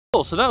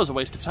Cool, so that was a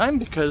waste of time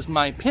because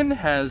my PIN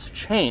has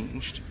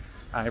changed.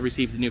 I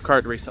received a new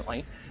card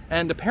recently,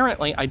 and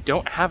apparently I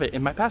don't have it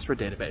in my password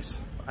database.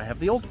 I have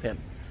the old PIN,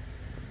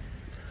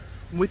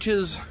 which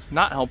is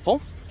not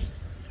helpful.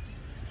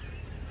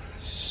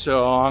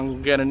 So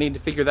I'm gonna need to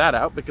figure that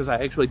out because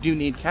I actually do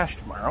need cash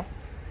tomorrow.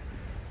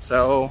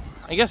 So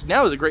I guess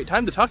now is a great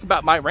time to talk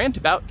about my rant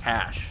about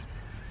cash.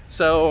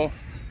 So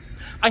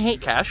I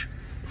hate cash.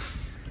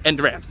 End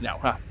rant now,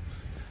 huh?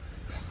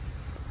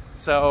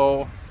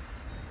 So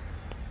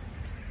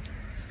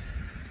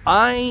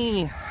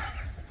I've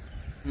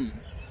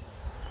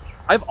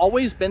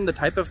always been the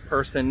type of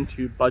person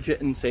to budget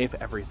and save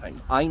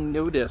everything. I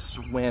notice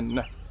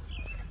when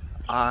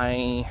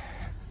like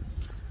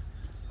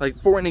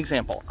for an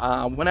example,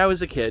 when I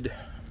was a kid,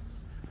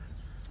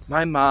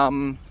 my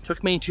mom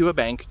took me to a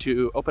bank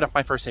to open up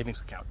my first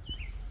savings account.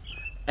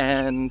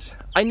 And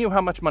I knew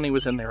how much money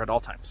was in there at all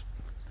times.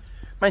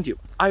 Mind you,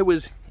 I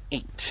was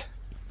 8.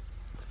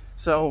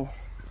 So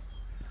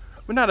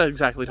we're not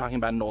exactly talking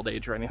about an old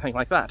age or anything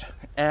like that.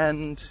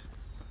 And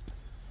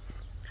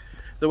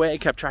the way I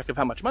kept track of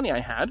how much money I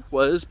had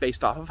was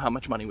based off of how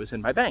much money was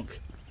in my bank.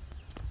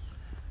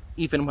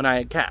 Even when I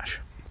had cash.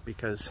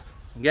 Because,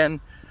 again,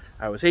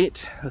 I was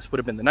 8. This would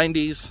have been the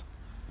 90s.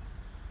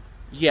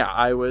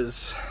 Yeah, it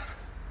would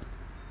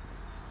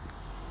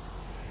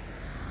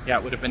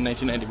have been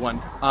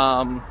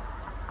 1991.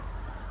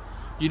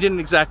 You didn't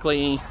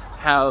exactly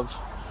have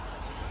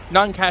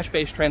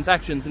non-cash-based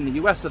transactions in the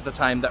US at the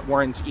time that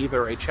weren't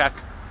either a check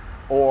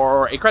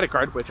or a credit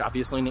card, which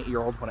obviously an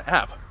 8-year-old wouldn't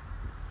have.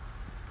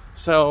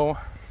 So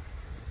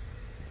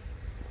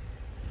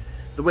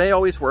the way it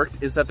always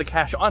worked is that the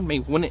cash on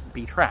me wouldn't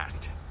be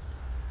tracked.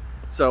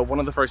 So one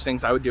of the first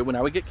things I would do when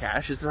I would get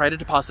cash is try to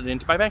deposit it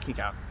into my bank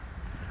account.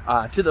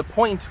 To the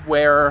point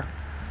where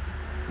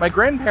my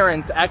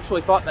grandparents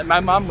actually thought that my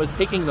mom was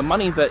taking the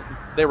money that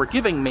they were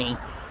giving me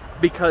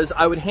because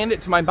I would hand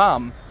it to my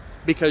mom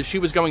because she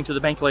was going to the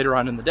bank later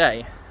on in the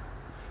day.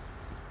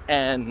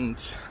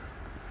 And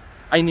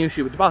I knew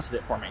she would deposit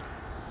it for me.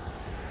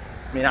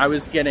 I mean, I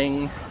was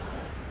getting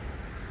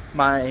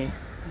my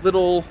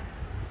little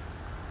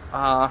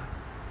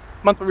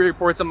monthly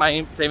reports on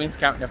my savings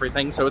account and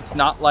everything, so it's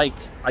not like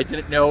I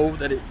didn't know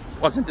that it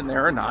wasn't in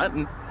there or not.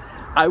 And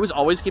I was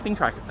always keeping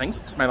track of things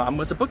because my mom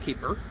was a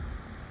bookkeeper.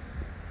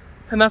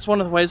 And that's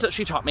one of the ways that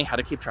she taught me how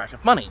to keep track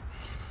of money,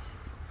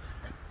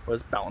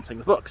 was balancing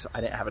the books. I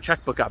didn't have a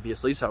checkbook,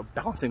 obviously, so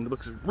balancing the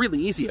books is really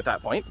easy at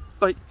that point,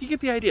 but you get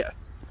the idea.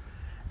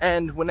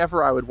 And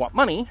whenever I would want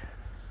money,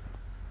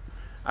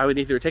 I would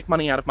either take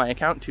money out of my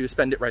account to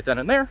spend it right then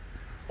and there,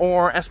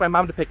 or ask my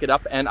mom to pick it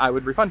up and I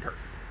would refund her.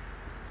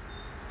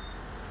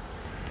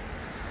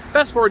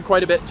 Fast forward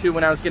quite a bit to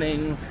when I was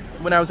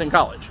in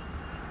college.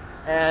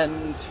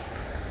 And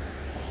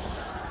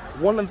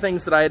one of the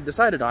things that I had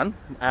decided on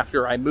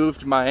after I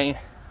moved my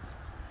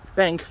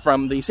bank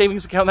from the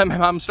savings account that my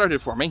mom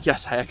started for me,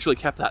 yes, I actually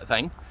kept that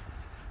thing,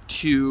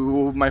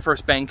 to my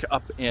first bank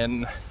up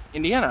in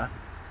Indiana.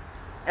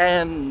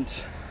 And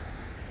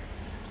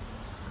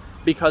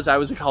because I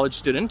was a college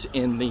student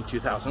in the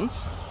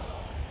 2000s,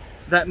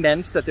 that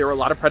meant that there were a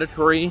lot of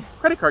predatory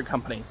credit card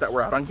companies that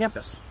were out on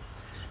campus.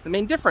 The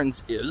main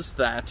difference is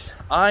that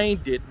I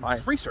did my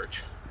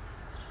research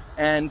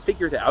and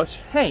figured out,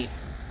 hey,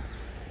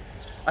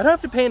 I don't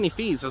have to pay any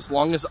fees as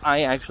long as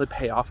I actually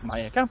pay off my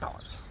account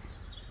balance.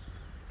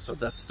 So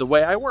that's the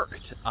way I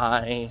worked.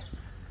 I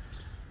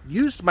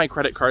used my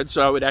credit card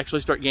so I would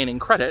actually start gaining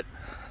credit.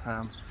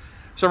 For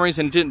some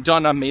reason it didn't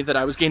dawn on me that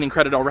I was gaining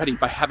credit already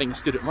by having a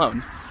student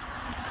loan.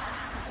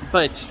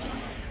 But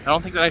I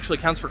don't think that actually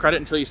counts for credit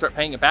until you start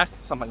paying it back,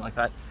 something like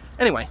that.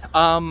 Anyway,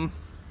 I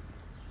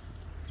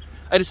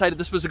decided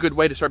this was a good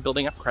way to start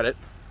building up credit.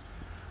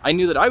 I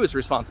knew that I was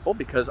responsible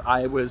because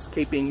I was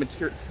keeping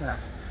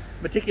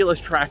meticulous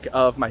track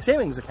of my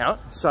savings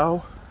account,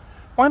 so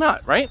why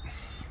not, right?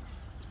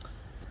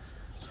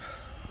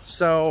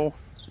 So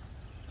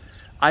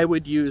I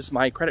would use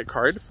my credit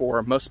card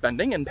for most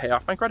spending and pay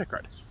off my credit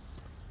card.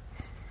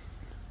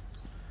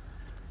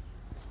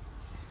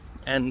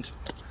 And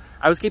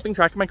I was keeping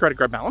track of my credit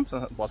card balance,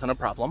 and it wasn't a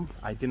problem.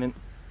 I don't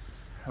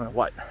know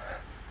what.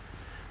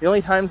 The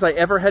only times I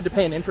ever had to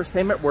pay an interest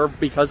payment were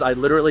because I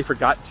literally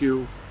forgot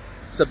to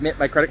submit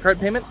my credit card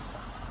payment.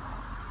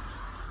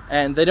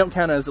 And they don't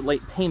count as a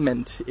late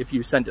payment if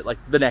you send it like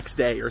the next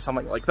day or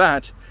something like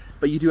that,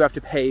 but you do have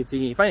to pay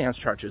the finance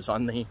charges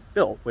on the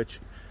bill, which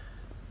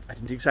I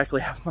didn't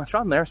exactly have much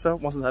on there, so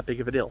it wasn't that big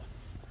of a deal.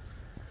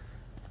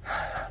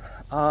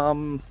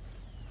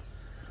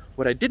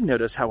 What I did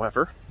notice,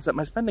 however, is that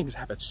my spending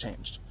habits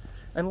changed.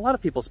 And a lot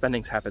of people's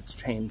spending habits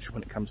change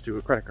when it comes to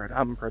a credit card.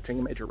 I'm approaching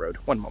a major road.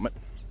 One moment.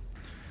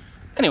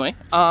 Anyway,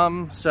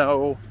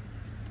 so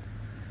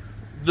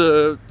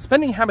the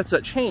spending habits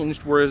that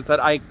changed were that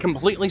I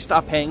completely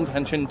stopped paying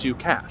attention to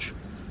cash.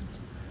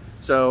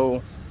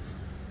 So,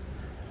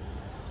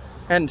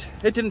 and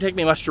it didn't take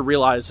me much to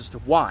realize as to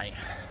why.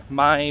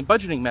 My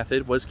budgeting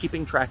method was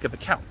keeping track of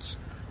accounts,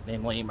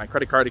 namely my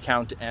credit card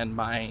account and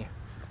my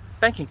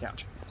bank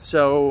account.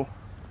 So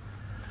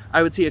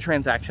I would see a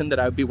transaction that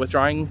I would be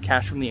withdrawing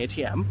cash from the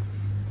ATM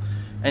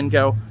and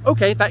go,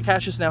 okay, that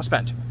cash is now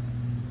spent.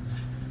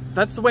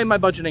 That's the way my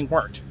budgeting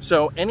worked.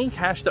 So any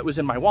cash that was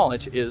in my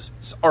wallet is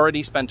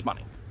already spent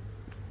money.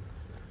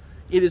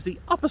 It is the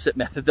opposite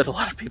method that a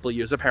lot of people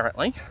use,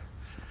 apparently.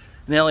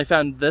 And I only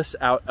found this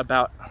out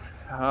about,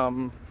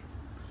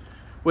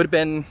 would have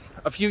been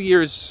a few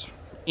years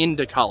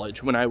into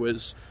college when I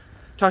was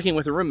talking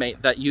with a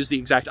roommate that used the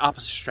exact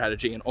opposite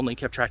strategy and only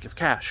kept track of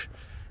cash,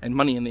 and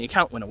money in the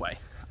account went away.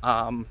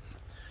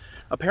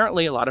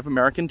 Apparently a lot of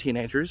American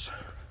teenagers,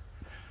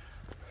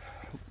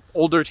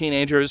 older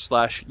teenagers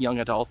 / young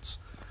adults,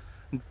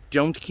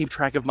 don't keep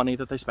track of money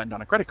that they spend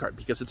on a credit card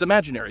because it's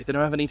imaginary. They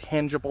don't have any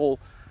tangible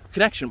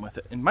connection with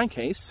it. In my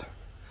case,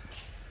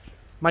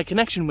 my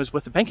connection was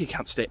with a bank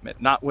account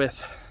statement, not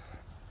with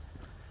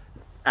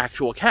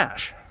actual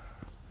cash.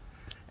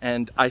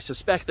 And I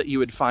suspect that you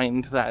would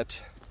find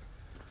that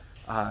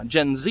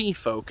Gen Z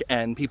folk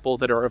and people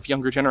that are of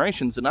younger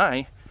generations than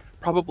I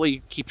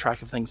probably keep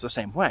track of things the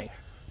same way.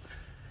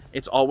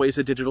 It's always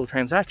a digital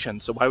transaction,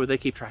 so why would they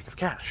keep track of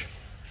cash?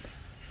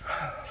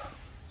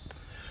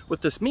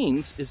 What this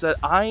means is that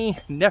I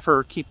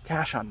never keep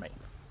cash on me.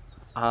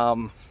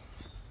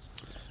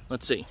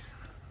 Let's see.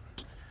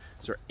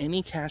 Is there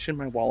any cash in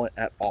my wallet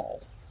at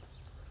all?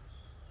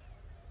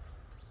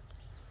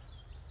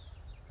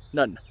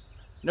 None.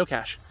 No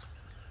cash.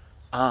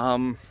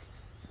 I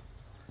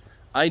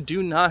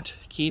do not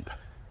keep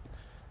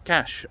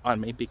cash on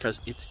me because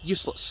it's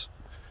useless.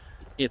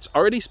 It's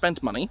already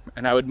spent money,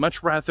 and I would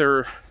much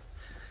rather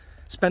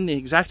spend the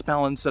exact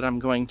balance that I'm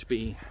going to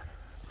be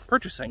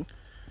purchasing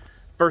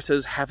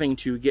versus having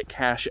to get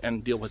cash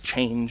and deal with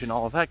change and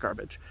all of that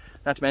garbage.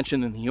 Not to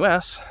mention in the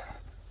US,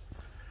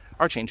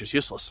 our change is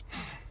useless.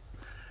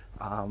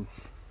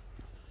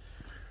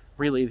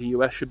 Really, the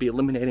US should be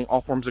eliminating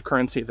all forms of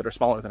currency that are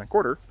smaller than a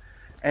quarter.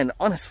 And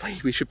honestly,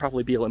 we should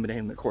probably be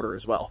eliminating the quarter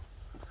as well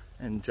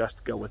and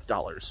just go with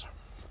dollars.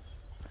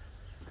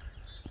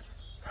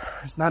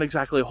 There's not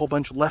exactly a whole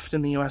bunch left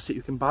in the US that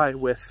you can buy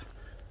with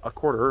a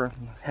quarter.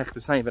 Heck,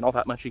 there's not even all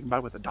that much you can buy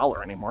with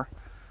 $1 anymore.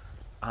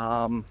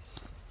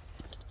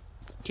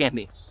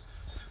 Candy.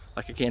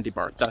 Like a candy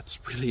bar. That's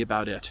really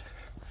about it.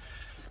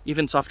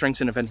 Even soft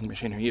drinks in a vending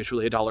machine are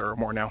usually $1 or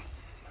more now.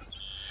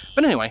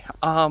 But anyway,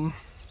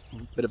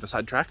 bit of a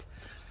sidetrack.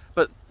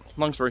 But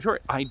long story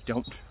short, I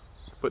don't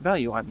put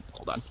value on,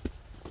 hold on.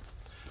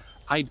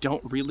 I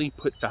don't really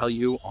put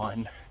value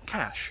on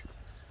cash.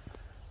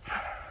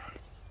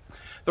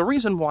 The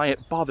reason why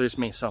it bothers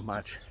me so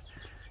much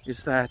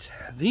is that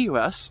the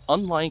US,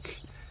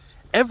 unlike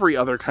every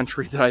other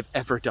country that I've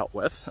ever dealt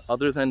with,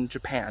 other than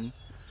Japan,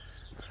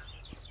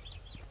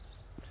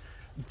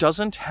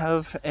 doesn't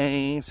have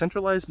a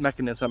centralized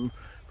mechanism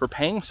for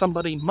paying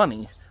somebody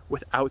money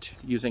without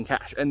using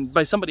cash. And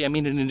by somebody, I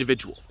mean an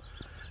individual,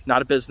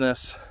 not a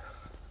business,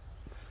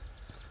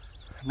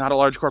 not a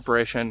large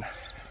corporation,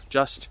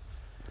 just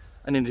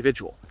an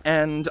individual.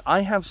 And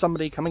I have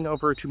somebody coming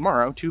over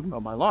tomorrow to mow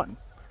my lawn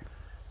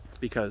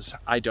because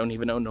I don't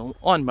even own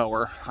a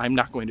lawnmower. I'm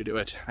not going to do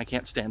it. I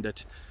can't stand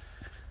it.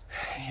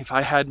 If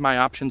I had my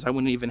options, I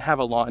wouldn't even have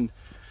a lawn.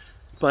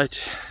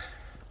 But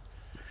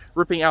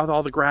ripping out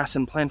all the grass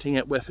and planting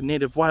it with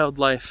native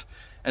wildlife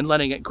and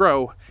letting it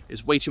grow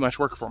is way too much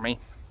work for me.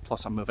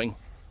 Plus I'm moving.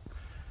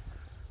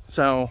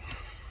 So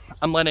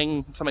I'm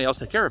letting somebody else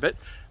take care of it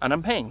and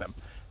I'm paying them.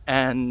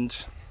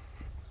 And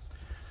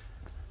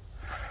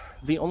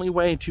the only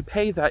way to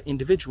pay that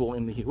individual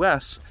in the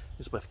US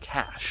is with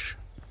cash.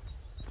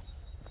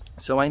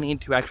 So I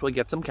need to actually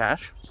get some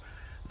cash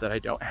that I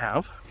don't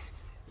have.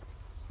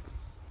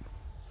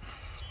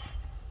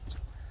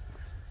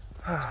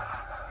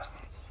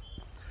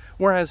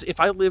 Whereas if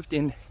I lived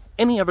in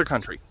any other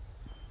country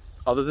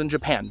other than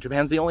Japan,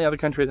 Japan's the only other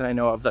country that I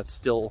know of that's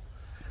still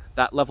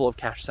that level of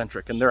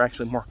cash-centric, and they're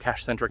actually more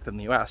cash-centric than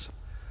the US.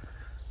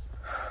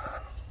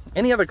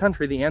 Any other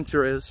country, the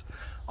answer is,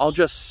 I'll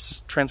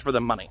just transfer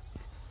them money.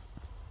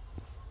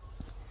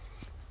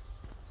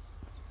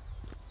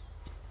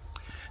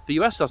 The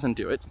US doesn't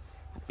do it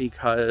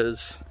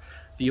because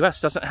the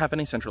US doesn't have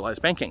any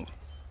centralized banking.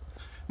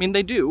 I mean,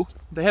 they do.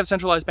 They have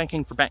centralized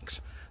banking for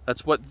banks.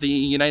 That's what the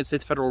United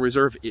States Federal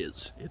Reserve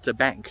is. It's a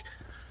bank.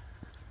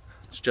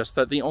 It's just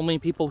that the only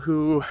people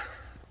who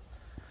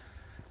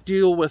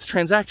deal with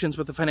transactions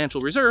with the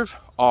Financial Reserve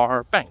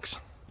are banks.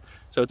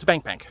 So it's a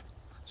bank.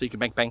 So you can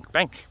bank.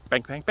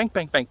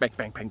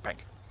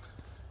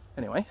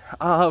 Anyway,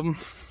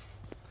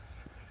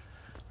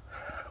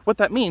 what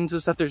that means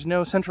is that there's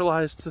no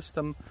centralized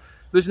system,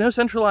 there's no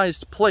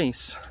centralized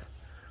place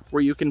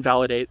where you can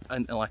validate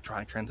an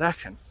electronic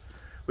transaction,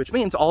 which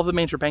means all of the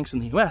major banks in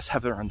the US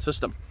have their own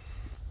system.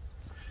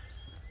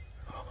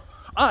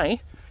 I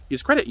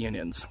use credit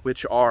unions,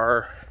 which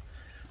are,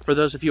 for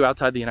those of you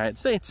outside the United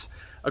States,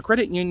 a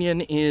credit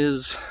union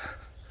is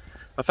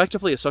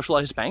effectively a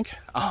socialized bank.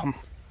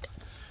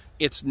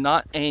 It's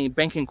not a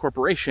banking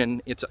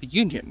corporation, it's a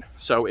union.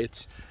 So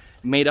it's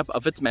made up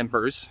of its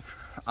members.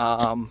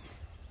 I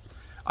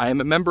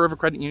am a member of a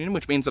credit union,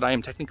 which means that I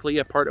am technically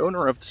a part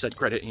owner of the said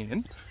credit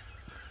union.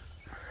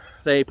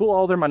 They pool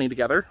all their money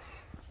together.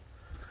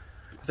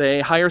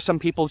 They hire some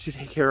people to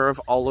take care of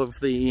all of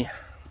the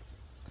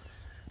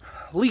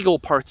legal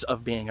parts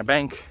of being a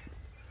bank.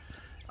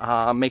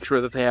 Make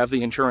sure that they have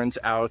the insurance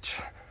out.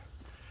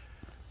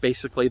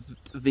 Basically,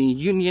 the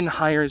union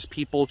hires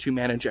people to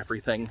manage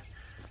everything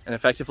and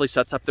effectively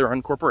sets up their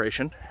own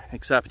corporation,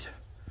 except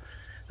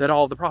that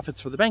all the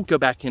profits for the bank go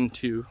back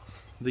into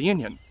the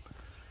union.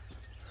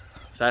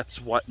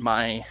 That's what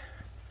my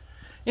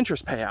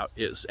interest payout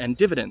is, and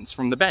dividends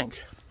from the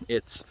bank.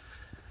 It's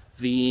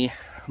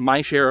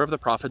my share of the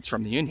profits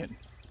from the union.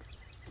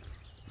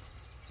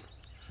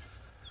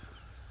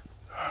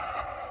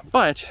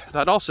 But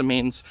that also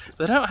means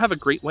that I don't have a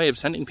great way of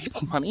sending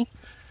people money,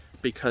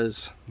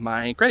 because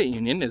my credit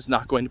union is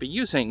not going to be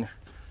using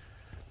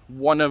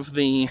one of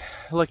the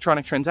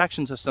electronic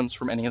transaction systems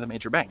from any of the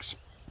major banks.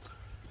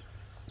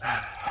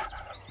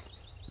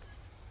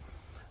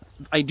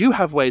 I do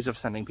have ways of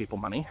sending people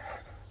money.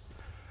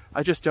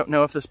 I just don't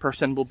know if this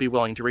person will be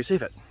willing to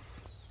receive it.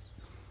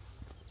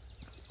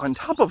 On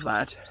top of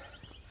that,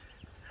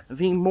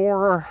 the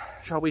more,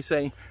 shall we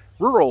say,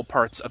 rural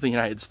parts of the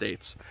United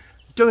States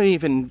don't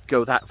even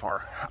go that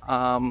far.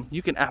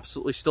 You can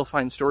absolutely still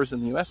find stores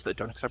in the US that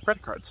don't accept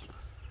credit cards.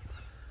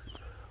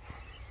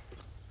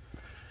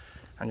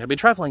 I'm going to be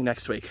traveling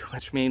next week,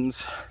 which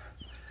means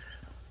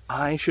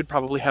I should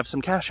probably have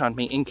some cash on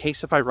me in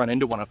case if I run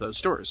into one of those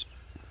stores.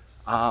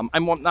 I'm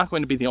not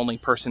going to be the only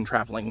person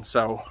traveling,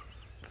 so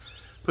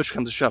push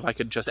comes to shove, I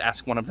could just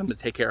ask one of them to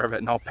take care of it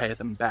and I'll pay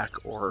them back,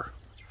 or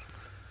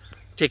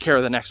take care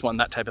of the next one,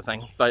 that type of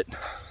thing. But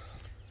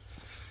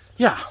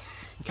yeah,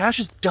 cash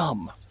is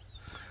dumb.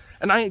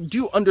 And I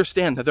do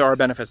understand that there are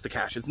benefits to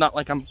cash. It's not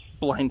like I'm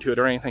blind to it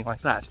or anything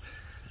like that.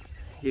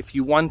 If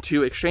you want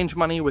to exchange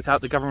money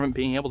without the government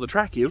being able to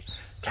track you,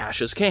 cash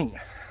is king.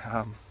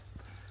 Of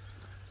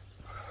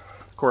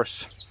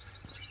course,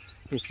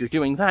 if you're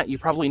doing that, you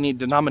probably need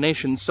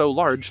denominations so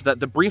large that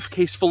the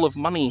briefcase full of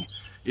money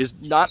is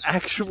not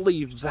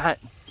actually that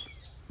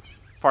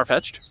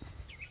far-fetched.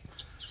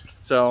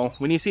 So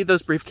when you see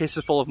those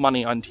briefcases full of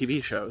money on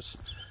TV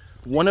shows,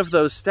 one of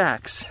those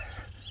stacks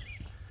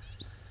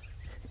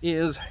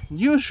is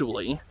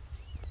usually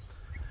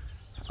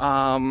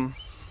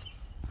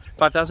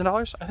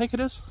 $5,000, I think it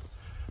is.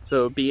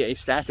 So it'd be a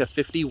stack of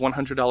 50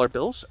 $100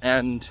 bills,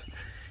 and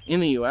in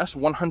the US,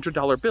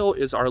 $100 bill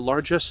is our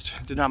largest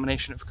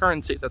denomination of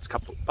currency that's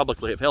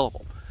publicly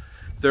available.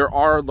 There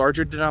are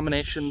larger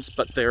denominations,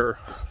 but they're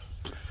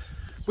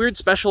weird,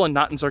 special, and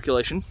not in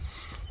circulation.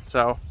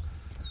 So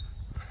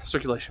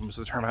circulation was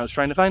the term I was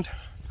trying to find.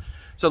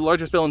 So the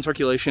largest bill in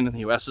circulation in the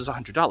US is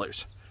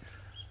 $100.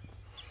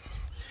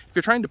 If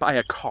you're trying to buy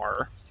a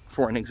car,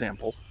 for an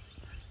example,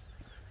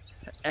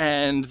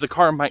 and the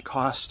car might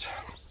cost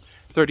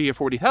 $30,000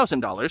 or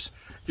 $40,000,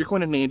 you're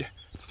going to need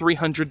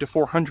 300 to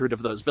 400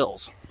 of those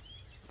bills.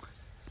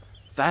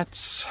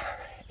 That's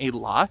a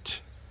lot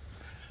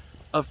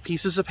of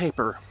pieces of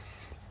paper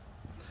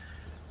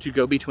to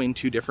go between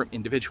two different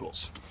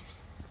individuals.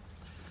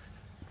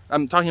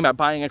 I'm talking about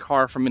buying a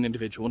car from an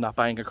individual, not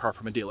buying a car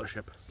from a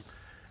dealership.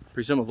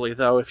 Presumably,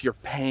 though, if you're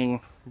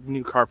paying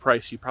new car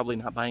price, you're probably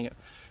not buying it.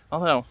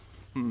 Although,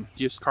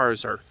 used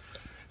cars are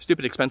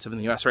stupid expensive in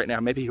the US right now.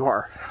 Maybe you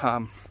are.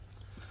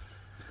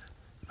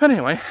 But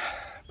anyway,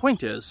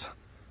 point is,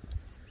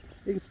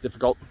 it gets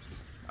difficult.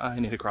 I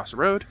need to cross a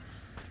road.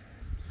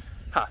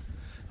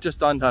 Just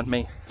dawned on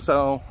me.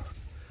 So,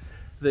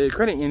 the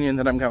credit union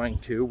that I'm going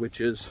to,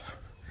 which is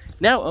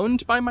now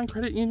owned by my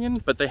credit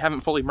union, but they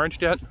haven't fully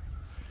merged yet,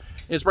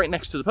 is right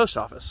next to the post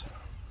office.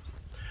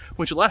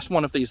 Which the last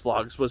one of these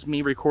vlogs was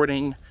me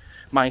recording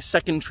my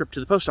second trip to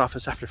the post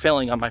office after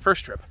failing on my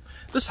first trip.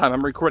 This time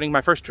I'm recording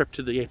my first trip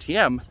to the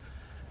ATM.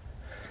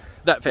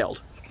 That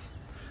failed.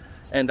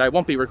 And I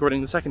won't be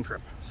recording the second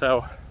trip.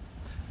 So,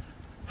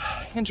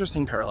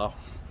 interesting parallel.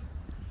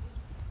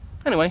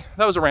 Anyway,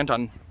 that was a rant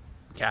on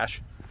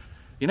cash.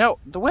 You know,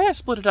 the way I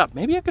split it up,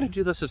 maybe I'm going to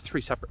do this as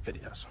 3 separate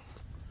videos.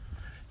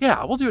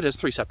 Yeah, we'll do it as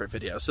 3 separate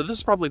videos. So this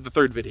is probably the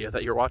 3rd video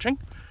that you're watching.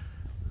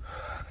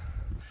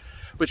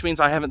 Which means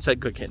I haven't said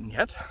good kitten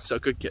yet. So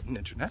good kitten,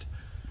 internet.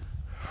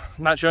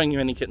 I'm not showing you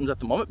any kittens at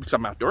the moment because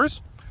I'm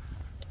outdoors.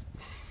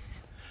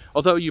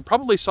 Although you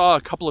probably saw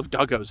a couple of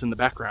doggos in the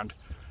background.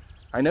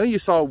 I know you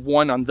saw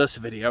one on this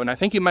video, and I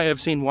think you might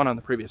have seen one on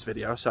the previous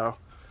video, so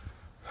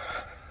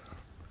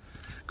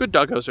good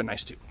doggos are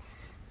nice too.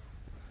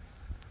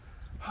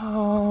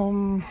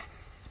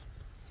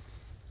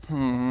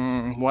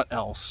 What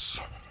else?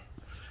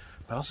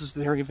 What else is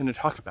there even to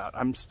talk about?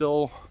 I'm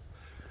still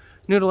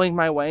noodling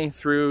my way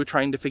through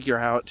trying to figure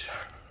out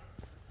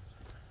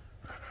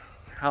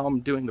how I'm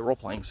doing the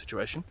role-playing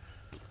situation.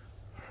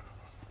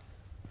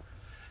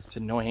 It's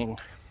annoying.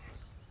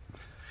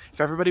 If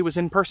everybody was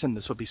in person,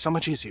 this would be so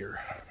much easier.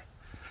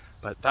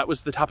 But that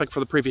was the topic for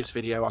the previous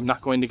video. I'm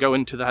not going to go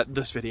into that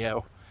this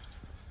video.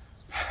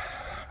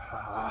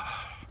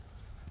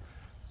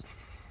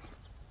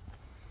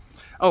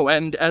 Oh,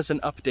 and as an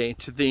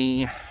update,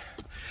 the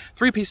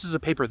 3 pieces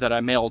of paper that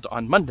I mailed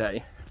on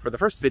Monday for the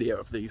first video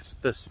of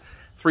this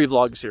 3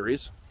 vlog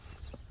series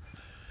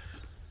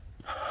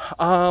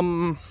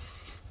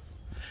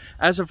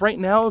As of right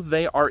now,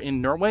 they are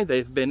in Norway.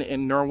 They've been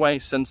in Norway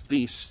since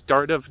the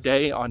start of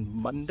day on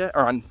Monday,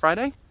 or on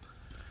Friday.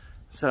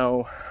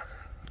 So,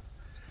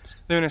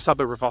 they're in a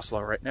suburb of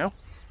Oslo right now.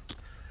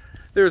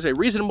 There is a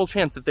reasonable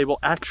chance that they will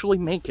actually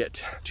make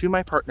it to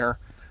my partner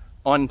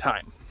on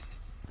time.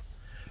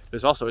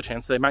 There's also a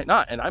chance they might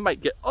not, and I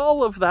might get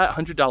all of that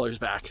 $100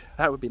 back.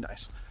 That would be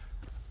nice.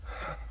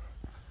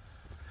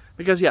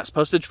 Because yes,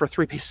 postage for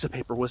 3 pieces of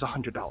paper was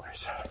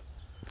 $100.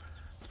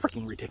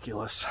 Freaking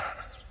ridiculous.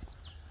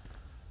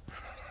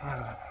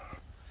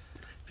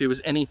 If it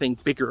was anything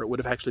bigger, it would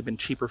have actually been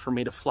cheaper for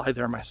me to fly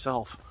there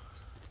myself.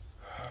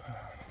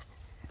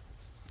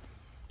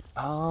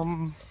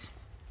 Other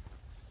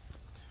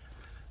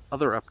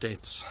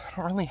updates. I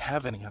don't really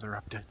have any other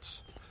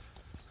updates.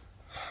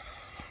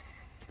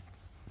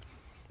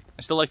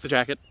 I still like the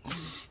jacket.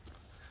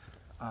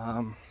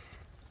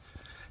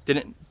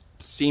 Didn't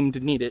seem to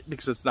need it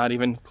because it's not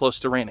even close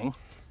to raining.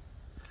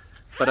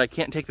 But I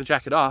can't take the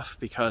jacket off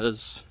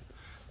because,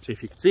 let's see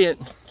if you can see it.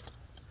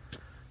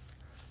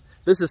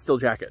 This is still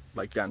jacket,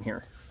 like down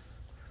here.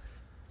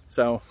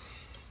 So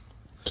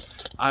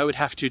I would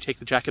have to take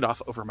the jacket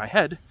off over my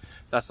head.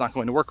 That's not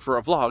going to work for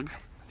a vlog.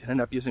 I didn't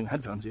end up using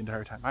headphones the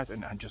entire time either,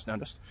 I just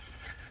noticed.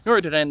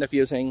 Nor did I end up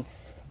using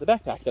the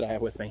backpack that I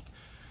have with me.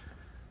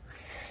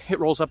 It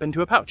rolls up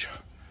into a pouch.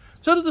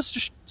 So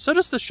does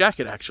this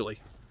jacket, actually.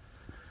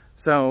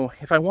 So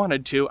if I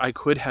wanted to, I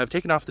could have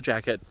taken off the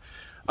jacket,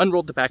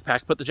 unrolled the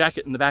backpack, put the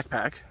jacket in the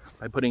backpack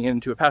by putting it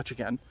into a pouch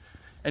again,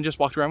 and just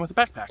walked around with the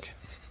backpack.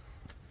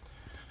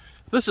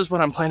 This is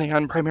what I'm planning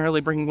on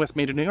primarily bringing with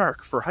me to New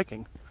York for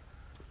hiking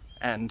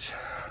and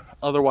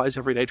otherwise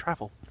everyday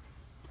travel.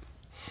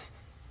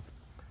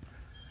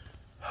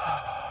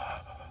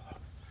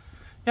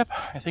 Yep,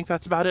 I think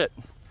that's about it.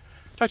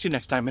 Talk to you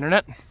next time,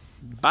 Internet.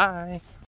 Bye.